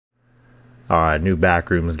Alright, new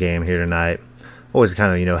Backrooms game here tonight. Always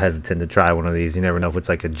kind of, hesitant to try one of these. You never know if it's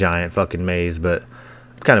like a giant fucking maze, but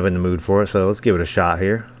I'm kind of in the mood for it, so let's give it a shot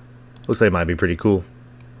here. Looks like it might be pretty cool.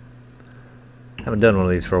 Haven't done one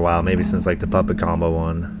of these for a while, maybe since like the puppet combo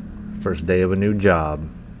one. First day of a new job.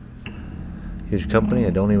 Huge company, I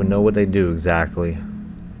don't even know what they do exactly.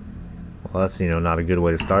 Well, that's, not a good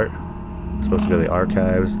way to start. I'm supposed to go to the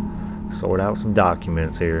archives, sort out some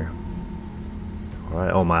documents here.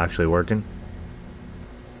 Alright, oh, am I actually working?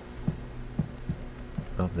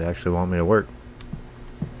 Oh, they actually want me to work.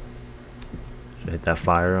 Should I hit that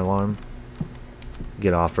fire alarm?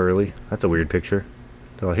 Get off early. That's a weird picture.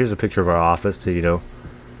 So here's a picture of our office to,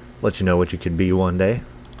 let you know what you could be one day.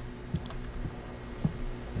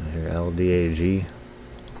 Here, LDAG.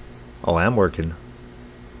 Oh, I am working.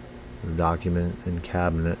 The document and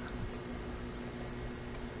cabinet.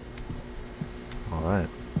 Alright,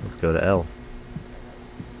 let's go to L.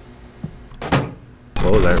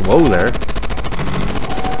 Whoa there, whoa there.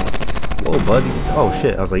 Whoa, buddy. Oh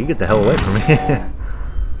shit, I was like, you get the hell away from me.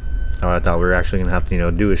 Alright, I thought we were actually gonna have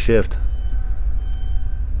to, do a shift.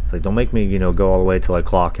 It's like, don't make me, go all the way till I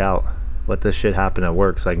clock out. Let this shit happen at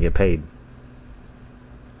work so I can get paid.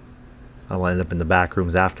 I'll end up in the back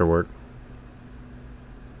rooms after work.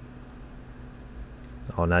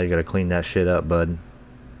 Oh, now you gotta clean that shit up, bud.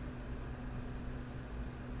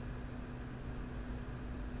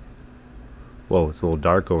 Whoa, it's a little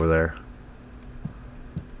dark over there.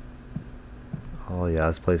 Oh yeah,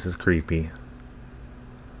 this place is creepy.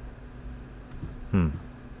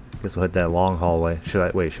 Guess we'll hit that long hallway.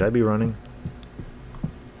 Should I be running?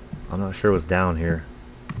 I'm not sure what's down here.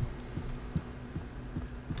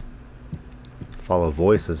 Follow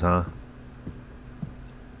voices, huh?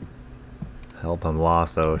 Help, I'm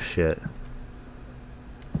lost. Oh shit.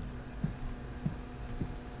 You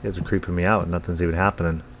guys are creeping me out. Nothing's even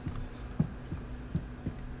happening.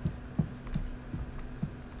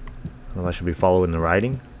 Well, I should be following the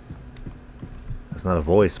writing. That's not a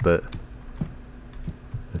voice, but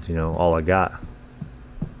it's, all I got.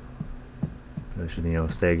 I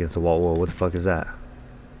should, stay against the wall. Whoa, what the fuck is that?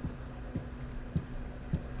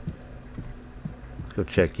 Let's go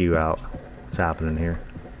check you out. What's happening here?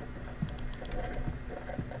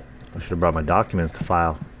 I should have brought my documents to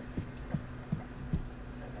file.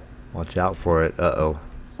 Watch out for it. Uh-oh.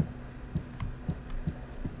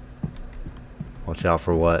 Watch out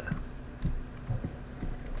for what?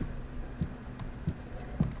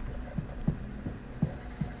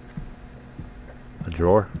 A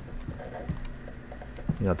drawer?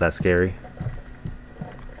 You're not that scary.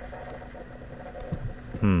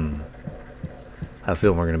 I have a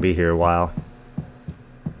feeling we're going to be here a while.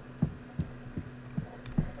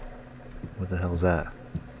 What the hell's that?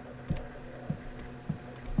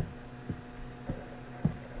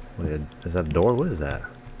 Wait, is that a door? What is that?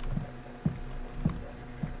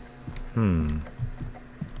 I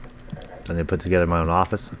need to put together my own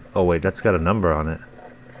office. Oh wait, that's got a number on it.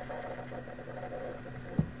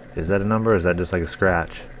 Is that a number or is that just like a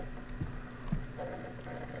scratch?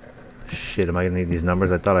 Shit, am I gonna need these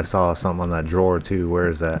numbers? I thought I saw something on that drawer too. Where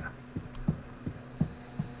is that?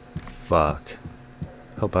 Fuck.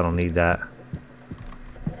 Hope I don't need that.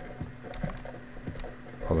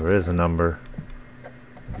 Oh, there is a number.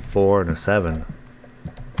 4 and a 7.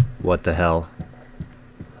 What the hell?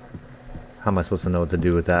 How am I supposed to know what to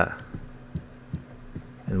do with that?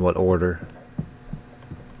 In what order?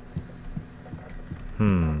 So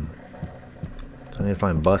I need to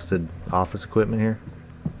find busted office equipment here.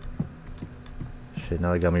 Shit,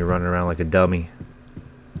 now they got me running around like a dummy.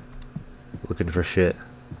 Looking for shit.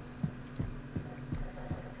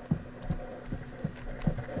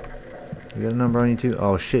 You got a number on you too?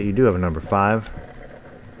 Oh shit, you do have a number.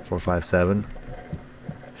 457.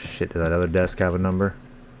 Shit, did that other desk have a number?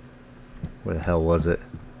 Where the hell was it?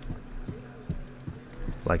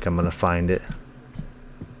 Like I'm gonna find it.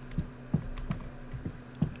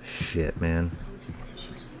 Shit, man.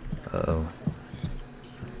 Uh-oh.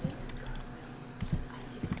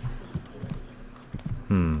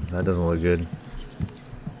 That doesn't look good.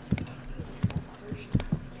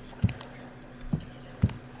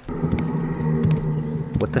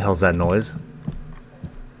 What the hell's that noise?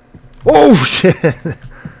 Oh shit!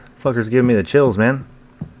 Fucker's giving me the chills, man.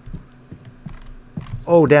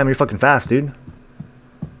 Oh damn, you're fucking fast, dude.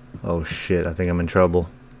 Oh shit, I think I'm in trouble.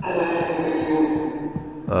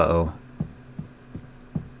 Uh-oh.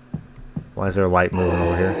 Why is there a light moving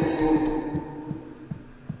over here?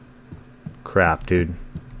 Crap, dude.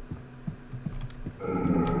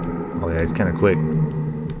 Oh yeah, he's kind of quick.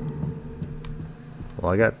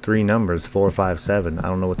 Well, I got 3 numbers, 4, 5, 7. I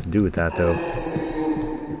don't know what to do with that though.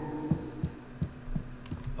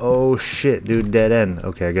 Oh shit, dude, dead end.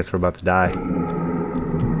 Okay, I guess we're about to die.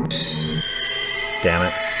 Damn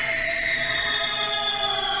it.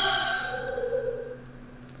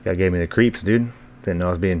 Guy gave me the creeps, dude. Didn't know I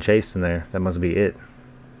was being chased in there. That must be it.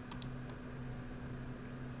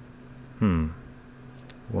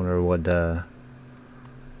 Wonder what I'm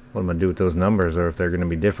gonna do with those numbers, or if they're gonna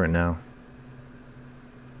be different now.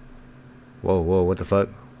 Whoa, whoa, what the fuck?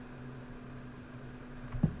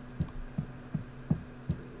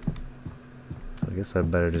 I guess I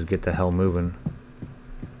better just get the hell moving.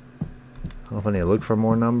 I don't know if I need to look for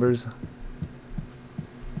more numbers.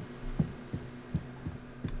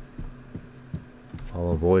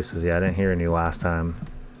 Follow voices. Yeah, I didn't hear any last time.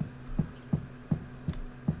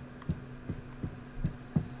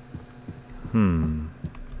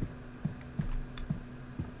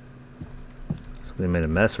 Somebody made a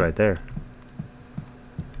mess right there.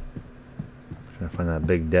 Trying to find that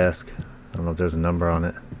big desk. I don't know if there's a number on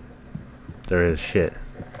it. There is. Shit.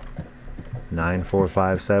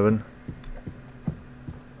 9457.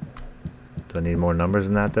 Do I need more numbers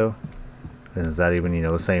than that though? And is that even, you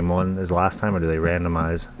know, the same one as last time, or do they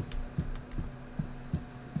randomize?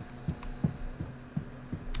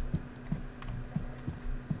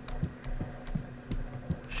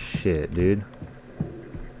 Shit, dude.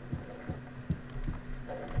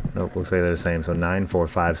 Nope, looks like they're the same. So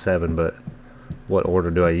 9457, but what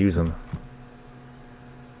order do I use them?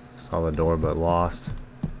 Saw the door but lost.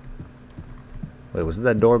 Wait, was it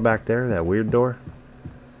that door back there? That weird door?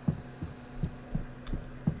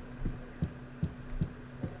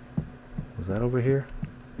 Was that over here?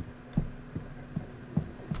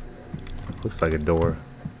 Looks like a door.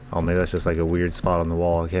 Oh, maybe that's just like a weird spot on the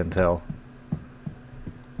wall. I can't tell.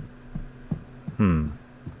 I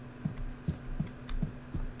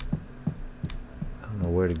don't know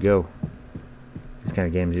where to go. These kind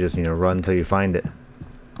of games, you just, you know, run until you find it.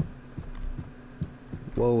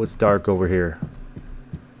 Whoa, it's dark over here.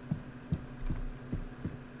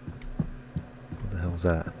 What the hell's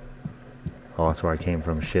that? Oh, that's where I came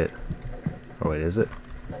from. Shit. Oh, wait, is it?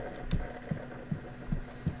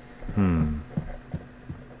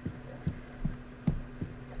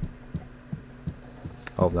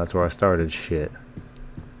 Oh, that's where I started. Shit.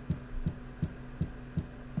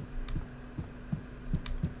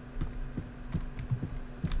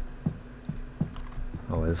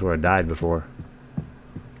 Oh, this is where I died before.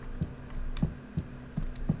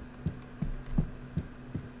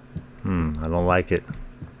 I don't like it.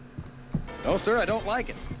 No, sir, I don't like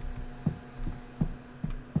it.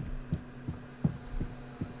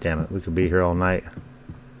 Damn it, we could be here all night.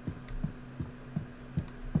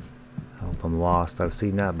 Help, I'm lost. I've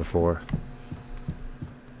seen that before.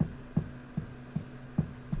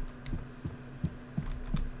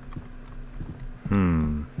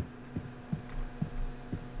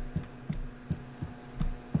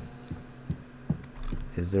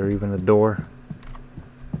 Is there even a door?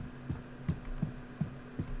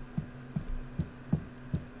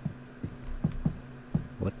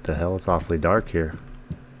 What the hell? It's awfully dark here.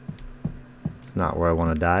 It's not where I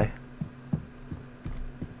want to die.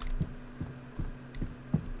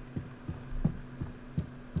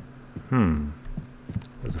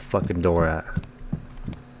 Where's the fucking door at?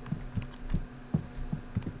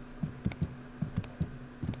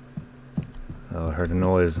 Oh, I heard a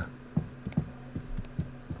noise.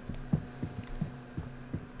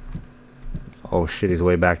 Oh shit, he's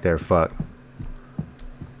way back there. Fuck.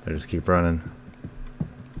 I just keep running.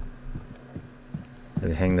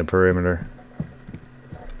 Maybe hang the perimeter.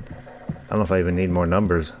 I don't know if I even need more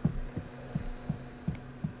numbers.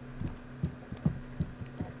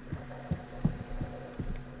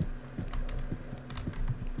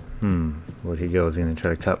 Where'd he go? Is he gonna try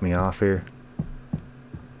to cut me off here?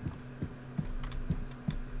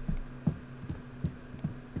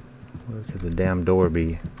 Where could the damn door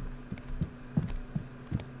be?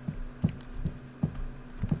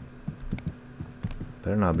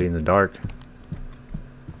 Better not be in the dark.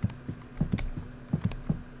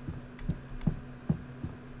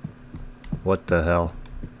 What the hell?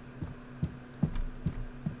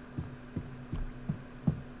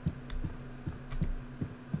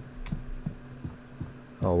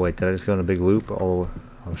 Oh wait, did I just go in a big loop? Oh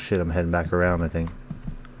shit, I'm heading back around, I think.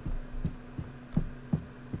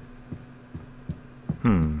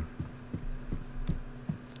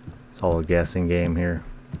 It's all a guessing game here.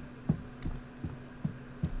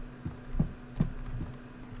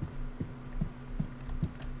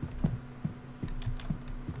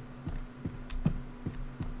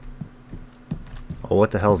 Oh,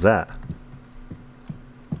 what the hell's that?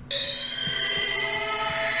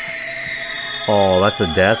 Oh, that's a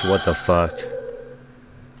death? What the fuck?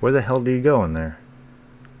 Where the hell do you go in there?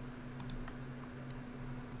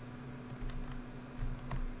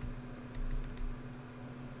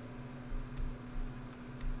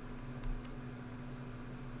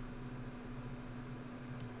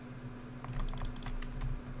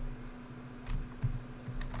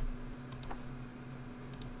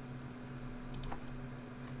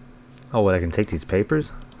 Oh, what, I can take these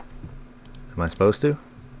papers? Am I supposed to?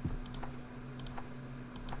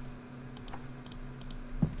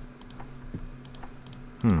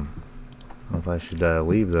 I don't know if I should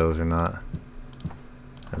leave those or not.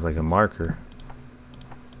 As like a marker.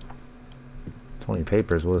 20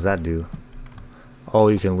 papers, what does that do? Oh,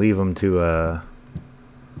 you can leave them to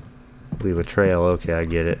leave a trail. Okay, I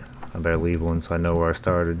get it. I better leave one so I know where I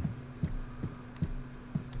started.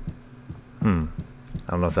 I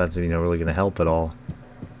don't know if that's, you know, really going to help at all.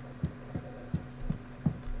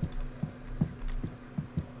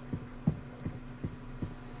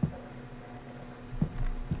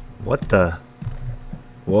 What the?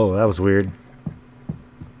 Whoa, that was weird.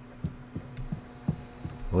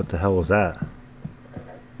 What the hell was that?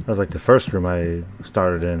 That was like the first room I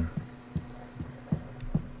started in.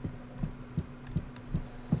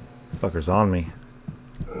 Fucker's on me.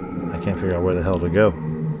 I can't figure out where the hell to go.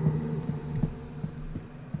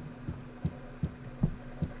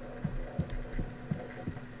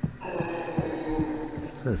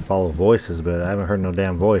 It said follow voices, but I haven't heard no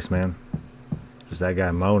damn voice, man. Just that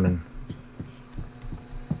guy moaning.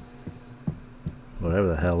 Whatever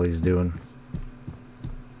the hell he's doing.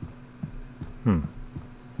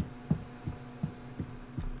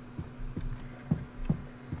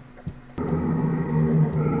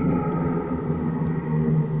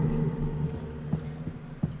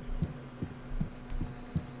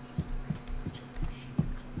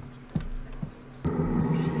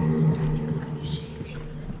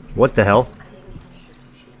 What the hell?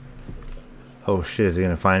 Oh shit, is he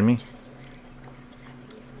gonna find me?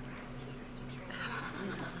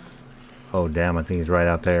 Oh damn, I think he's right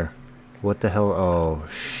out there. What the hell? Oh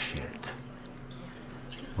shit.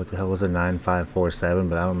 What the hell was it? 9547,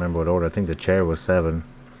 but I don't remember what order. I think the chair was 7.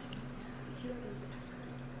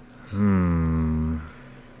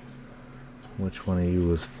 Which one of you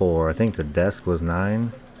was 4? I think the desk was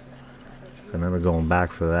 9. So I remember going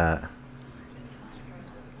back for that.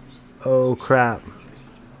 Oh crap.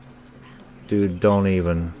 Dude, don't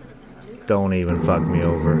even fuck me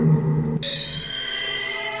over.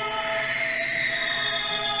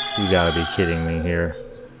 You gotta be kidding me here.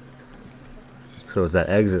 So it's that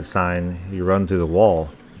exit sign, you run through the wall.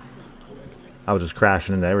 I was just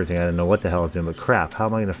crashing into everything, I didn't know what the hell I was doing, but crap, how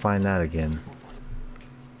am I gonna find that again?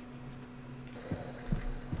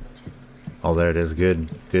 Oh, there it is, good.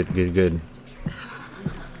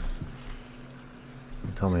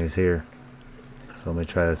 Tell me he's here. So let me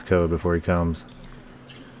try this code before he comes.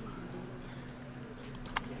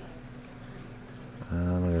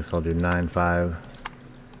 I guess I'll do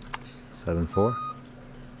 9574.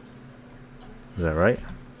 Is that right?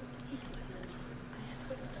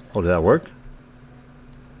 Oh, did that work?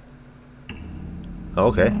 Oh,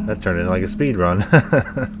 okay, that turned into like a speed run.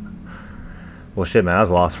 Well, shit, man, I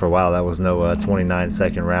was lost for a while. That was no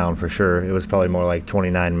 29-second round for sure. It was probably more like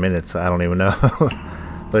 29 minutes. I don't even know.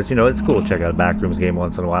 But, you know, it's cool to check out a Backrooms game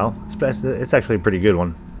once in a while. It's actually a pretty good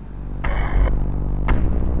one.